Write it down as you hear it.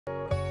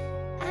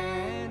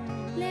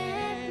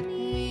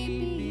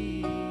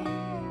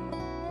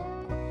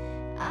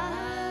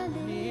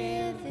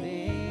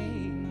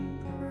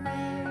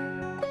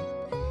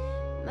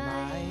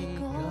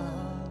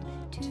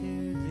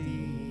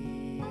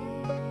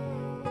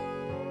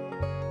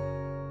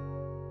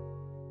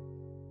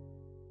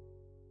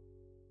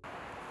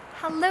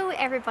Hello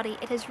everybody,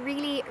 it is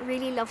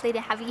really lovely to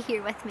have you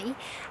here with me,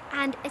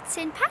 and it's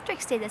St.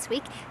 Patrick's Day this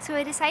week, so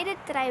I decided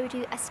that I would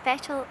do a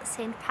special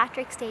St.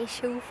 Patrick's Day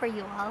show for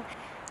you all.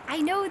 I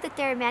know that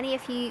there are many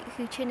of you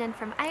who tune in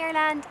from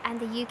Ireland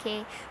and the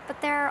UK, but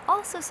there are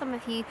also some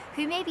of you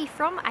who may be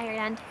from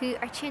Ireland who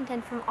are tuned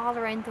in from all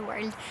around the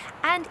world,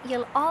 and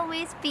you'll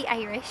always be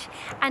Irish.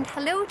 And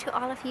hello to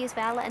all of you as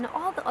well in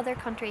all the other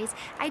countries.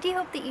 I do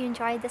hope that you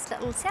enjoyed this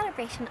little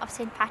celebration of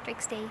St.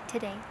 Patrick's Day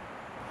today.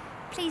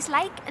 Please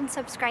like and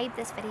subscribe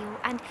this video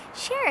and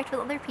share it with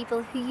other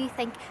people who you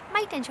think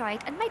might enjoy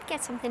it and might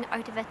get something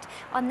out of it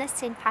on this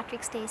St.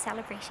 Patrick's Day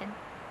celebration.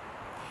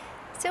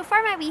 So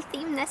for my wee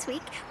theme this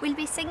week, we'll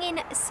be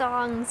singing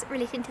songs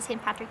relating to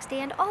St. Patrick's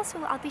Day, and also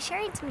I'll be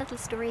sharing some little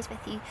stories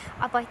with you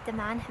about the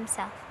man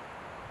himself.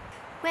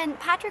 When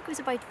Patrick was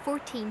about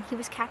 14, he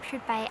was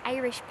captured by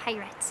Irish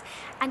pirates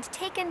and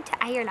taken to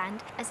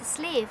Ireland as a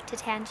slave to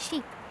tend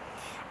sheep.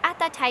 At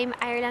that time,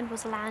 Ireland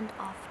was a land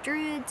of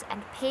druids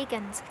and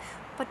pagans,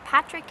 but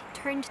Patrick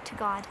turned to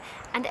God,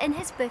 and in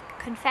his book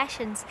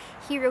Confessions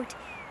he wrote,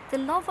 "The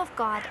love of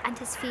God and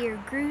his fear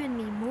grew in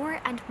me more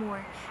and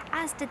more,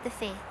 as did the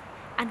faith,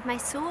 and my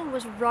soul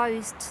was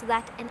roused so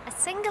that in a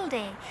single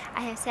day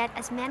I have said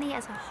as many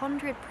as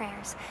 100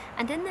 prayers,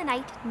 and in the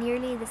night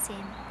nearly the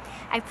same.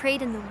 I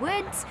prayed in the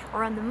woods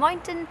or on the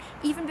mountain,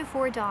 even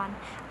before dawn.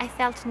 I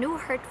felt no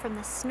hurt from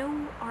the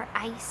snow or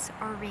ice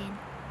or rain."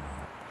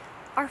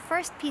 Our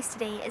first piece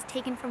today is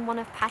taken from one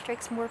of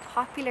Patrick's more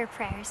popular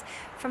prayers,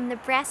 from the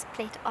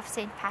breastplate of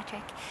St.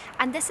 Patrick,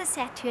 and this is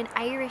set to an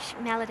Irish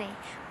melody.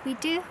 We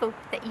do hope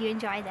that you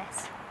enjoy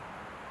this.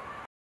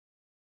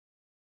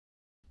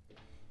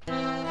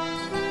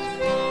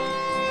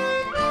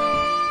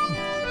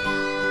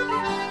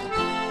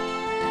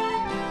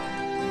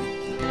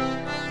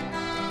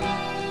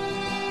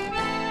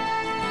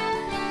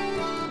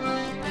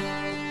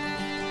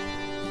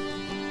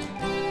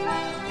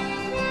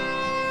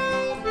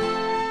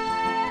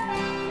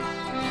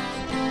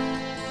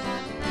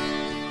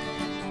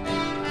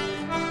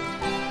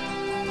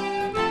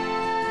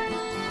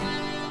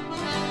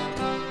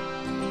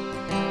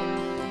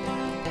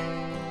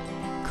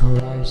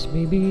 Christ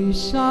be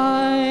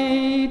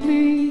beside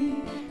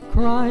me,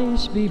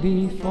 Christ be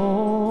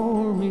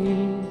before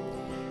me,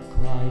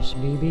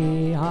 Christ be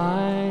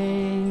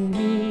behind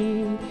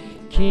me,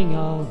 King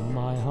of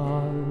my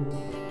heart.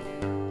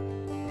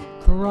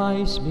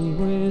 Christ be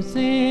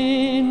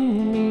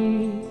within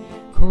me,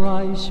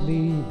 Christ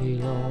be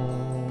below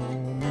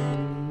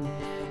me,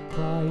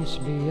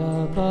 Christ be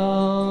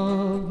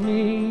above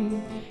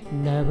me,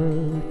 never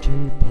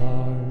to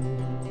part.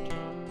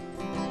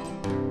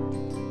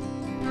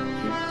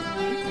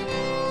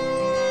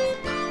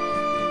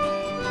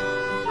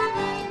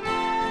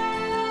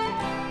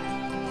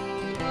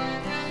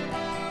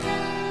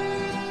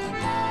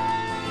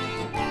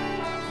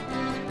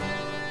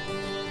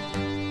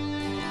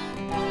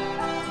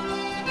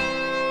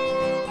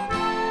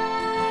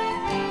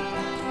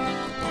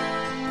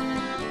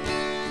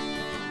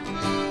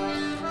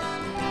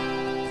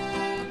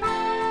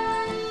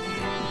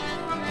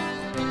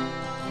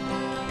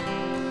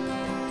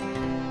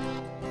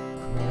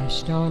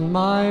 Christ on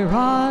my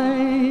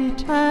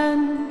right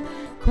hand,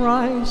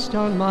 Christ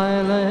on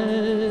my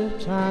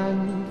left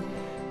hand,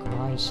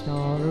 Christ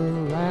all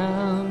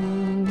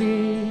around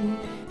me,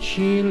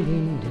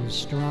 shielding the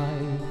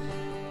strife.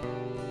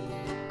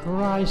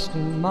 Christ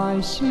in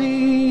my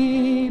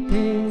sleeping,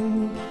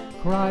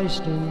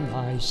 Christ in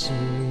my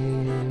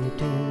sitting,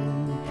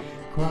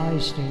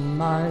 Christ in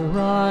my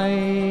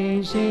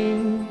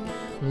rising,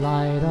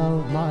 light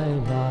of my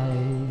life.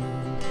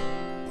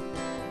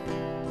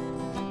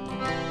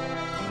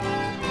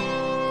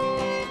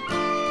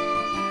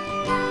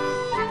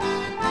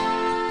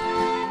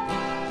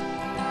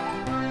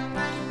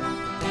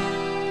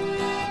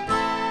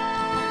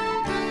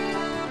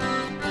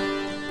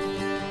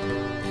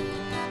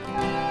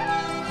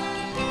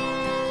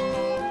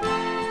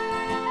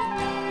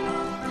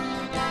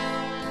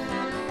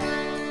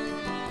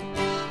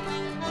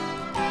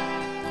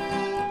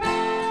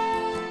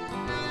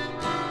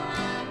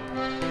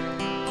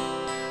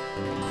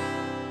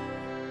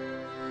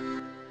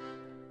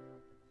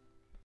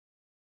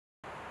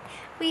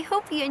 We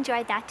hope you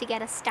enjoyed that to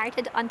get us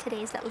started on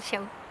today's little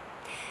show.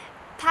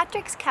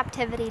 Patrick's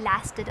captivity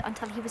lasted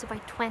until he was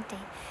about 20.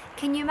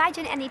 Can you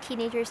imagine any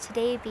teenagers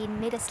today being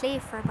made a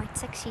slave for about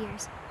 6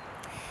 years?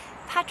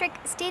 Patrick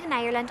stayed in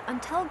Ireland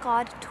until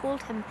God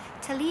told him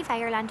to leave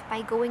Ireland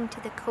by going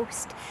to the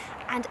coast,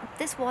 and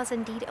this was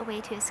indeed a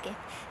way to escape.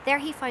 There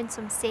he found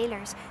some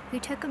sailors who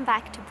took him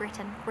back to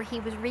Britain, where he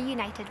was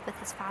reunited with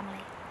his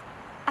family.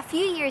 A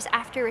few years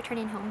after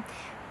returning home,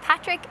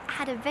 Patrick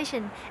had a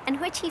vision in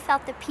which he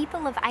felt the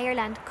people of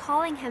Ireland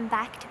calling him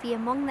back to be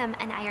among them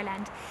in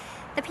Ireland.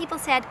 The people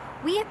said,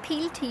 "We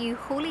appeal to you,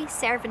 holy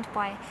servant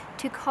boy,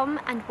 to come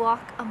and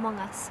walk among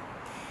us."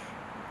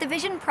 The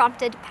vision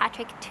prompted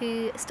Patrick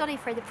to study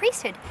for the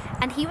priesthood,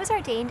 and he was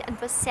ordained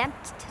and was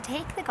sent to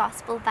take the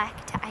gospel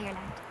back to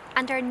Ireland.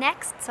 And our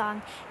next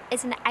song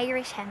is an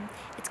Irish hymn.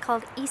 It's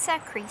called Isa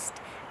Christ,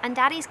 and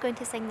Daddy's going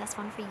to sing this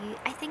one for you.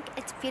 I think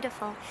it's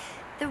beautiful.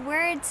 The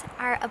words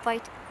are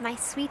about my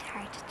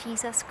sweetheart,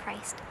 Jesus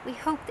Christ. We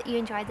hope that you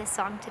enjoy this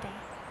song today.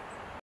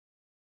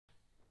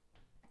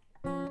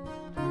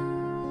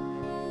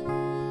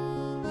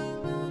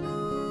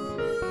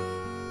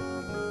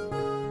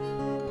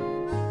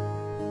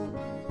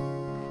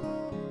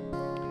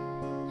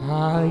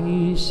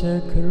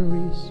 Isa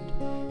Christ,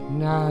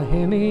 na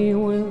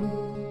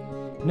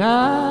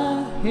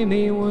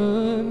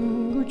himiwen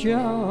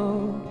gujaw,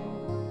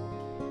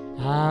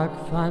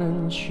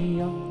 akfanan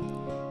siya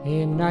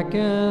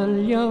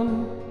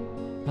inakalyam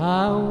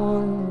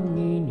awan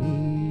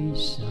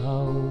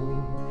minisaw.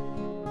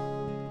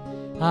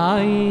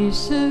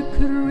 Isa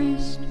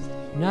Christ,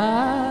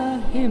 na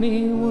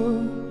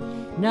himiwen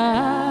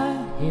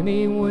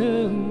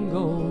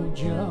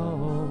gujaw,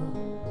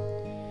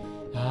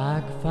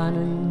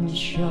 akfanan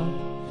siya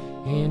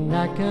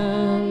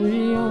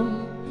inakalyam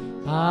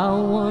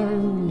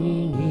awan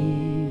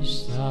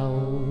minisaw.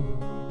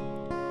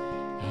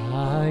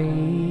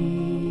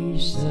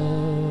 Isa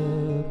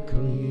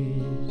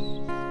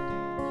Christ.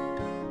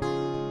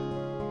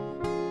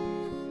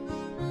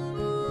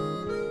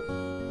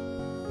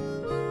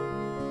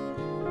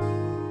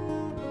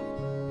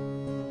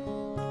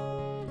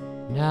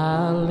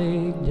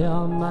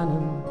 Naligdaman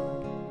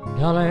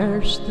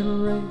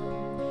dalerstare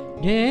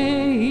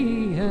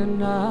day and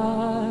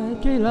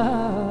night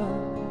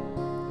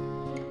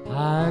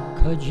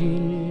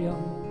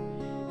Akajilyam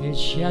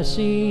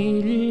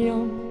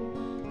isyasilyam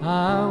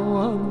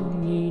awan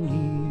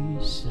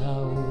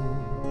minisaw.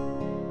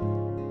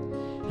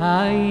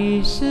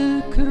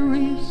 Isa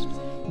Christ,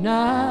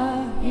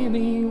 na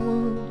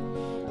himiwen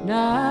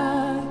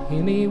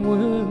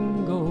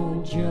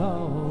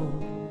gojaw,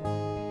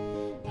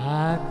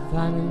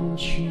 akfanan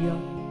siya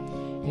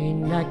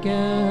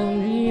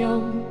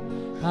inakalyam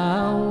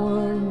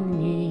awan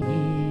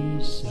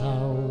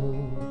minisaw.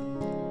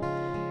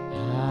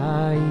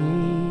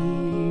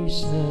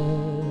 Isa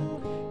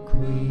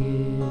Christ.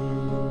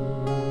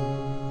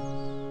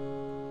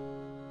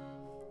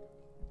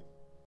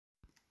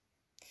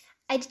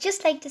 I'd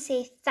just like to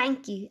say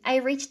thank you. I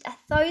reached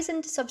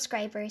 1,000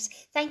 subscribers.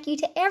 Thank you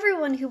to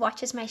everyone who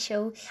watches my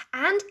show,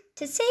 and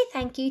to say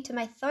thank you to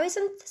my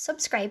 1,000th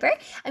subscriber,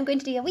 I'm going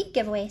to do a wee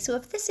giveaway. So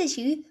if this is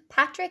you,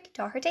 Patrick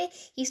Doherty,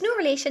 he's no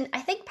relation.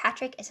 I think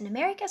Patrick is in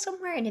America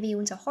somewhere and maybe he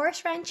owns a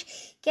horse ranch.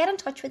 Get in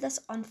touch with us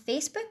on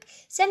Facebook,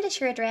 send us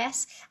your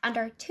address, and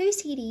our 2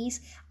 CDs,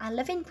 A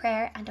Living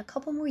Prayer and A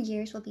Couple More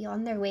Years, will be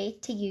on their way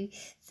to you.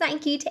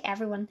 Thank you to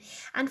everyone.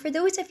 And for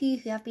those of you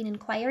who have been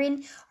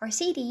inquiring, our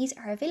CDs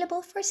are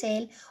available for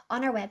sale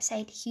on our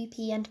website,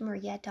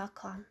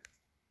 hughpandmaria.com.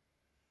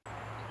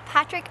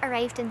 Patrick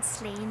arrived in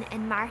Slane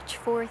in March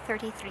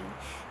 433.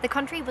 The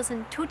country was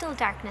in total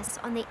darkness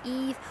on the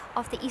eve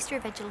of the Easter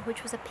Vigil,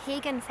 which was a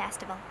pagan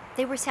festival.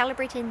 They were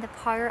celebrating the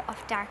power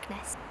of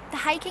darkness. The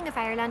High King of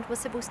Ireland was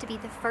supposed to be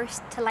the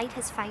first to light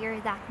his fire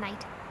that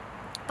night.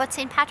 But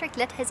St. Patrick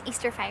lit his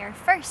Easter fire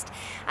first,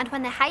 and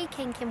when the High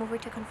King came over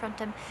to confront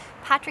him,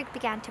 Patrick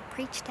began to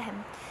preach to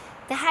him.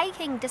 The High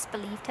King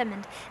disbelieved him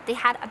and they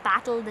had a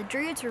battle. The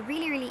Druids were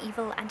really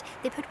evil, and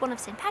they put one of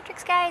St.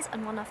 Patrick's guys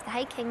and one of the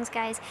High King's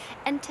guys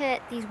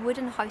into these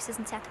wooden houses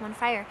and set them on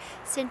fire.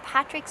 St.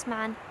 Patrick's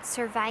man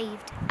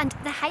survived, and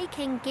the High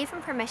King gave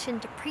him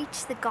permission to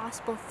preach the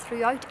gospel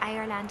throughout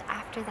Ireland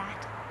after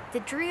that.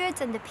 The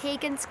Druids and the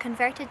pagans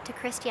converted to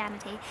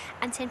Christianity,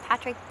 and St.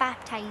 Patrick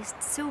baptised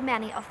so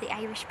many of the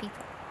Irish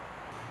people.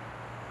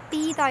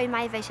 Be Thou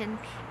My Vision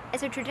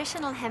is a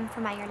traditional hymn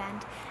from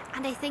Ireland,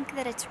 and I think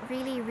that it's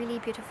really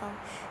beautiful,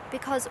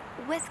 because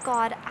with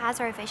God as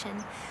our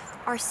vision,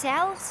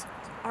 ourselves,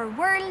 our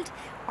world,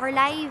 our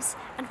lives,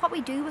 and what we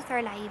do with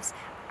our lives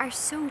are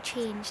so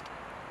changed.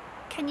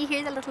 Can you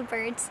hear the little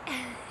birds?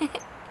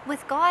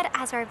 With God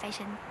as our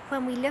vision,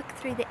 when we look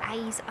through the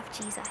eyes of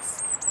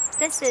Jesus,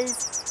 this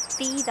is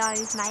Be Thou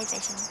My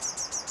Vision.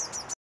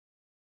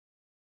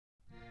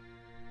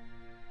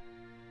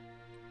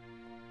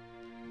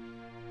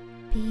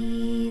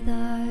 Be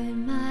Thou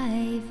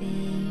my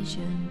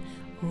vision,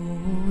 O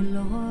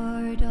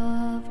Lord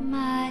of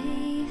my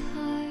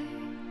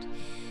heart,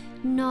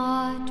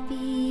 not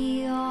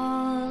be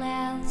all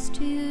else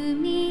to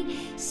me,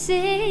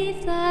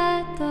 save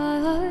that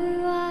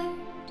Thou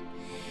art.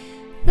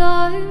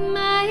 Thou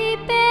my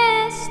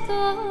best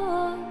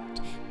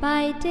thought,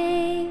 by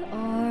day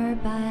or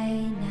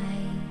by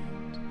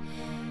night,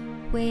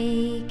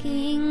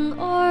 waking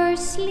or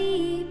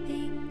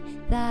sleeping,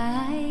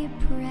 Thy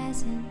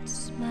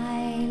presence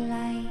my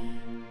light.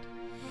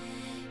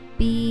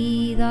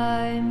 Be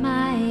Thou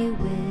my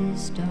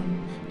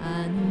wisdom,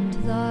 and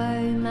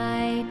Thou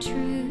my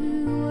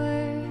true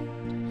word.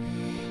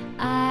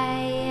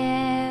 I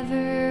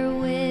ever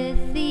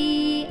with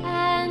Thee,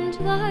 and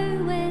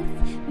Thou with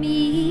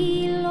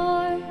me,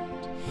 Lord.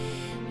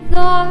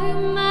 Thou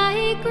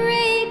my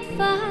great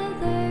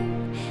Father,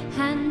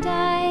 and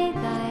I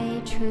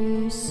Thy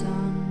true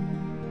Son.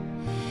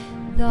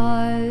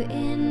 Thou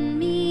in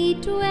me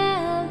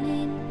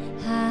dwelling,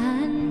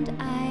 and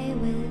I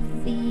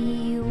with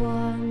Thee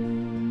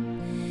one.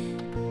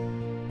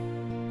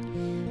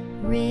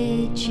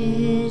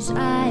 riches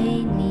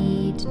I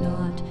need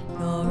not,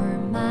 nor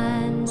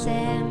man's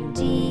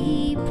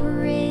empty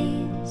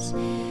praise.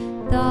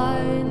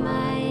 Thou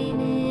mine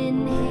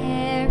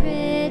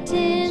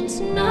inheritance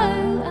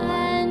now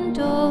and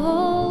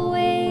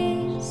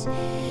always,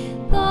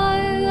 thou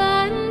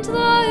and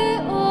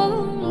thou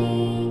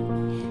only,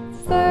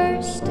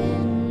 first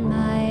in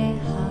my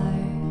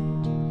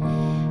heart.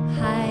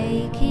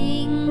 High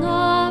King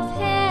of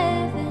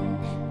heaven,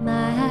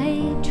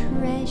 my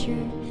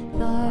treasure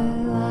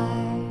thou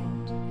art.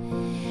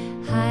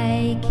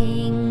 High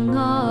King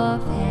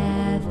of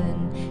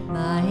heaven,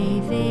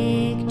 my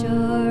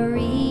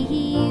victory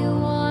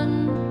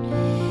won.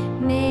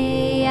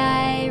 May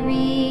I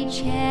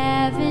reach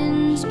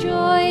heaven's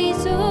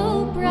joys,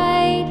 O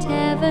bright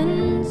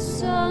heaven's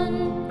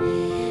sun.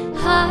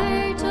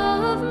 Heart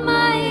of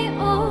my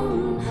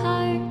own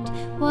heart,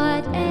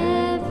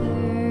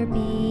 whatever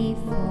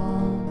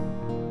befall,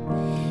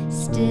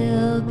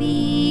 still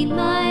be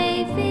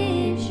my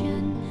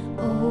vision,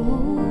 O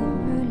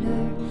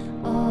ruler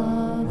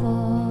of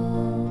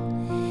all.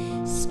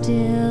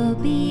 Still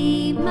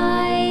be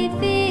my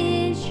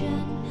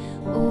vision,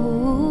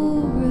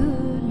 O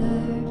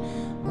ruler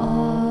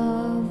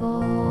of all.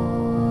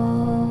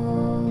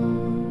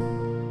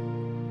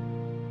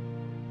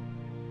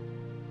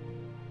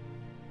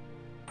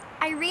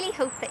 I really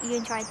hope that you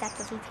enjoyed that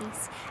little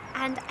piece,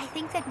 and I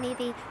think that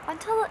maybe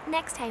until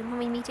next time when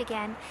we meet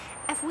again,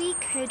 if we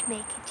could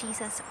make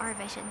Jesus our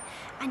vision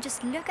and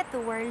just look at the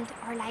world,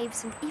 our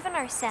lives, and even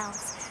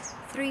ourselves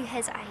through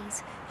his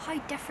eyes, how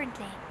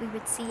differently we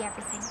would see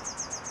everything.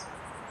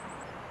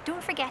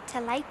 Don't forget to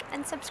like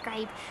and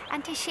subscribe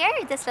and to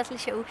share this little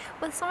show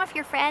with some of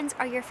your friends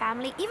or your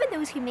family, even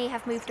those who may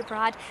have moved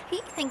abroad, who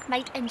you think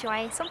might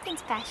enjoy something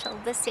special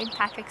this St.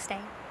 Patrick's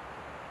Day.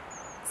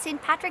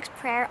 St. Patrick's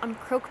prayer on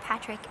Croagh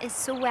Patrick is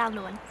so well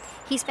known.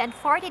 He spent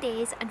 40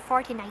 days and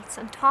 40 nights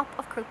on top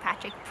of Croagh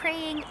Patrick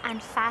praying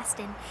and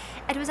fasting.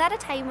 It was at a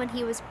time when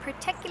he was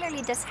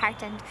particularly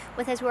disheartened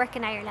with his work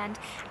in Ireland,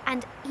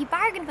 and he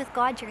bargained with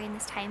God during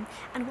this time,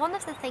 and one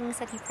of the things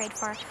that he prayed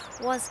for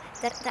was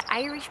that the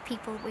Irish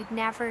people would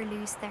never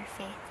lose their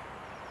faith.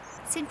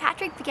 St.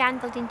 Patrick began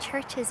building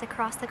churches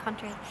across the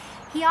country.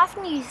 He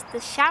often used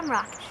the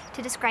shamrock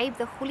to describe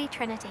the Holy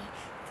Trinity,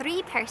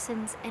 three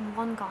persons in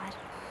one God.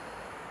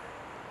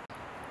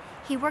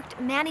 He worked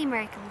many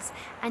miracles,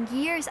 and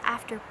years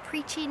after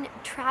preaching,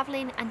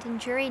 travelling and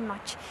enduring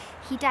much,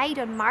 he died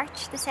on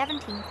March the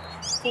 17th,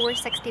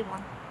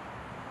 461.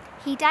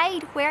 He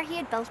died where he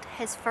had built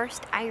his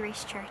first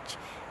Irish church,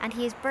 and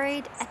he is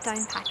buried at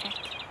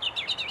Downpatrick.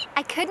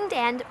 I couldn't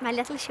end my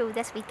little show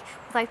this week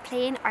without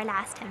playing our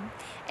last hymn.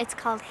 It's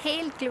called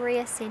Hail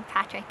Glorious St.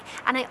 Patrick,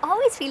 and I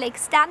always feel like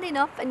standing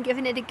up and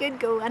giving it a good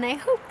go, and I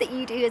hope that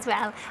you do as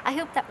well. I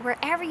hope that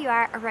wherever you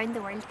are around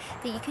the world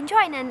that you can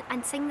join in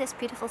and sing this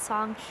beautiful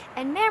song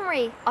in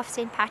memory of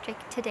St.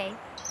 Patrick today.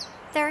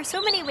 There are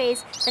so many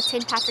ways that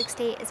St. Patrick's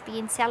Day is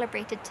being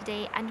celebrated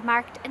today and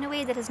marked in a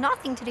way that has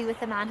nothing to do with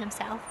the man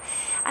himself.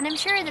 And I'm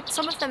sure that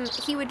some of them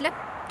he would look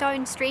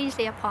down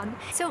strangely upon.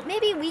 So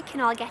maybe we can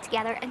all get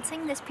together and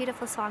sing this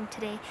beautiful song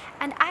today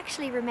and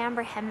actually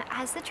remember him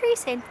as the true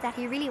saint that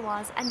he really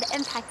was and the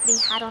impact that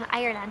he had on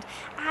Ireland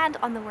and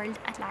on the world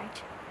at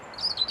large.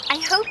 I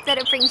hope that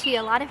it brings you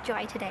a lot of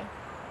joy today.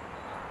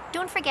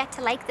 Don't forget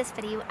to like this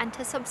video and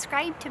to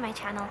subscribe to my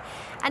channel.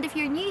 And if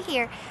you're new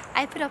here,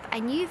 I put up a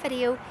new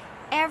video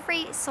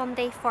every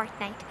Sunday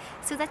fortnight.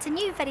 So that's a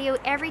new video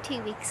every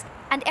 2 weeks,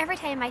 and every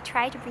time I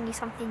try to bring you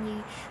something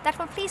new that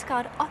will please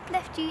God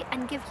uplift you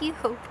and give you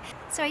hope.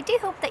 So I do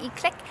hope that you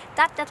click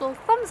that little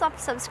thumbs up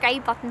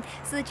subscribe button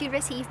so that you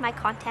receive my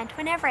content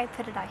whenever I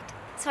put it out.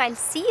 So I'll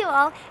see you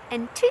all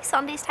in 2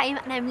 Sundays time,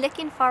 and I'm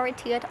looking forward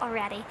to it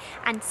already.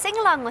 And sing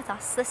along with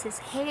us. This is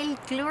Hail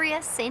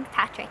Glorious St.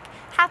 Patrick.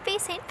 Happy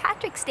St.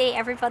 Patrick's Day,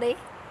 everybody.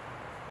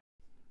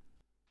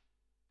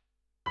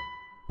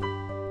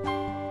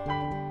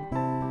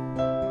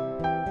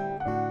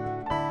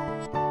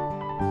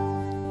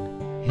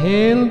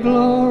 Hail,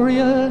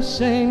 glorious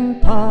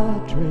St.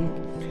 Patrick,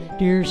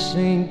 dear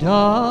saint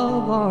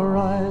of our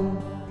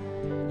isle,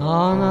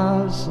 on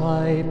us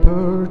thy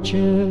poor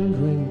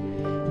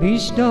children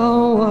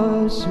bestow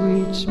a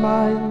sweet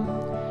smile.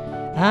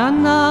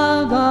 And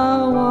now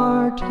thou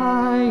art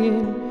high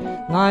in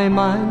thy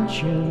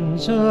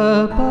mansions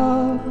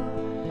above,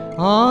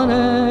 on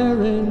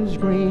Erin's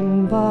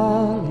green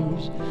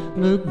valleys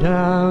look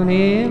down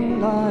in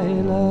thy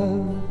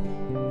love.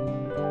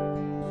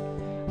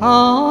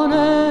 On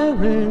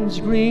Erin's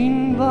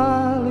green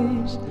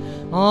valleys,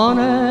 on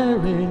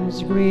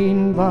Erin's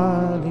green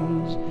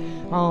valleys,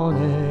 on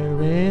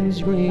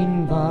Erin's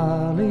green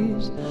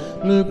valleys,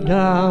 look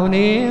down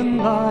in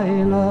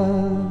thy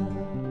love.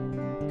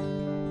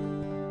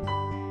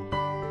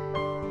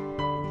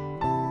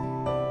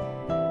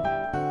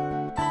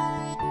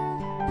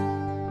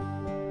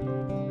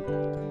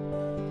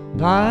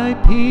 Thy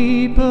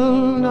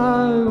people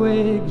now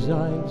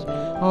exiles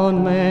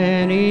on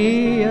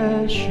many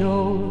a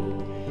shore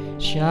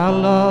shall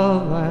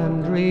love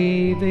and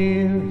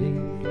revere thee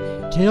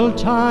till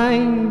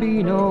time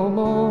be no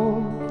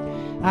more,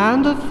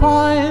 and the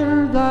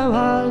fire thou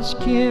hast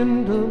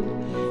kindled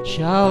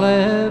shall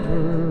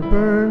ever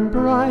burn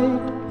bright,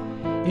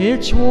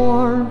 its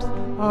warmth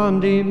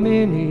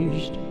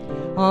undiminished,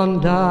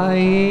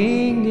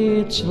 undying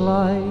its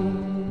light.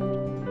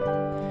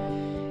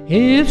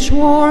 Its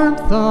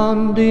warmth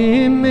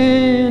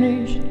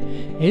undiminished,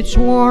 its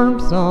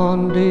warmth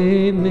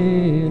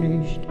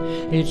undiminished,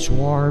 its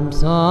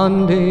warmth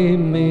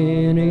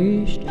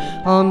undiminished,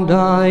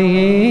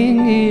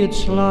 undying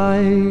its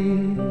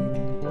light.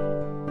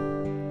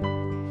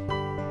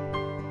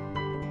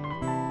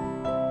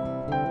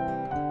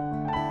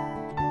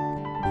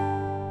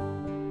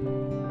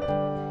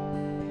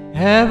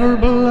 Ever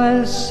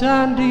bless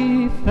and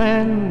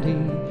defend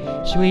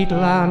thee, sweet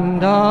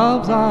land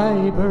of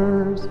thy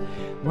birth,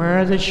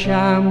 where the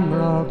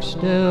shamrock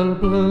still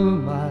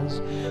bloom as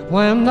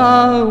when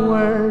thou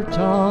wert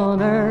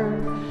on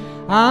earth,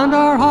 and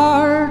our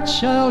hearts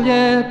shall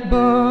yet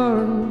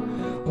burn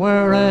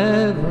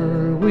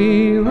wherever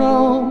we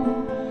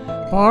roam,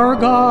 for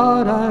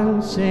God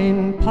and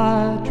St.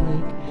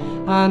 Patrick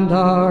and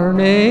our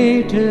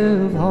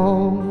native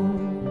home.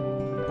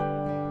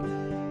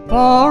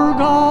 For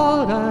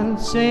God and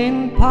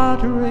St.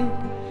 Patrick,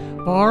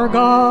 for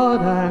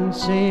God and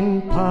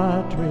St.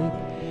 Patrick,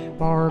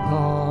 for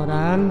God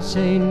and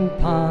St.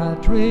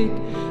 Patrick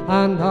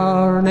and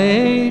our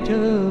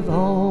native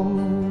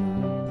home.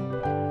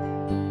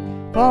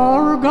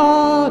 For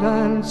God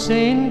and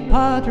St.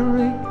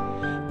 Patrick,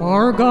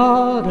 for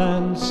God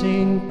and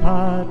St.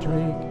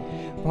 Patrick,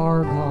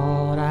 for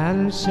God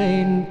and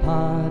St.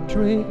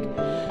 Patrick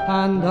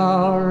and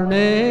our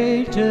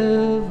native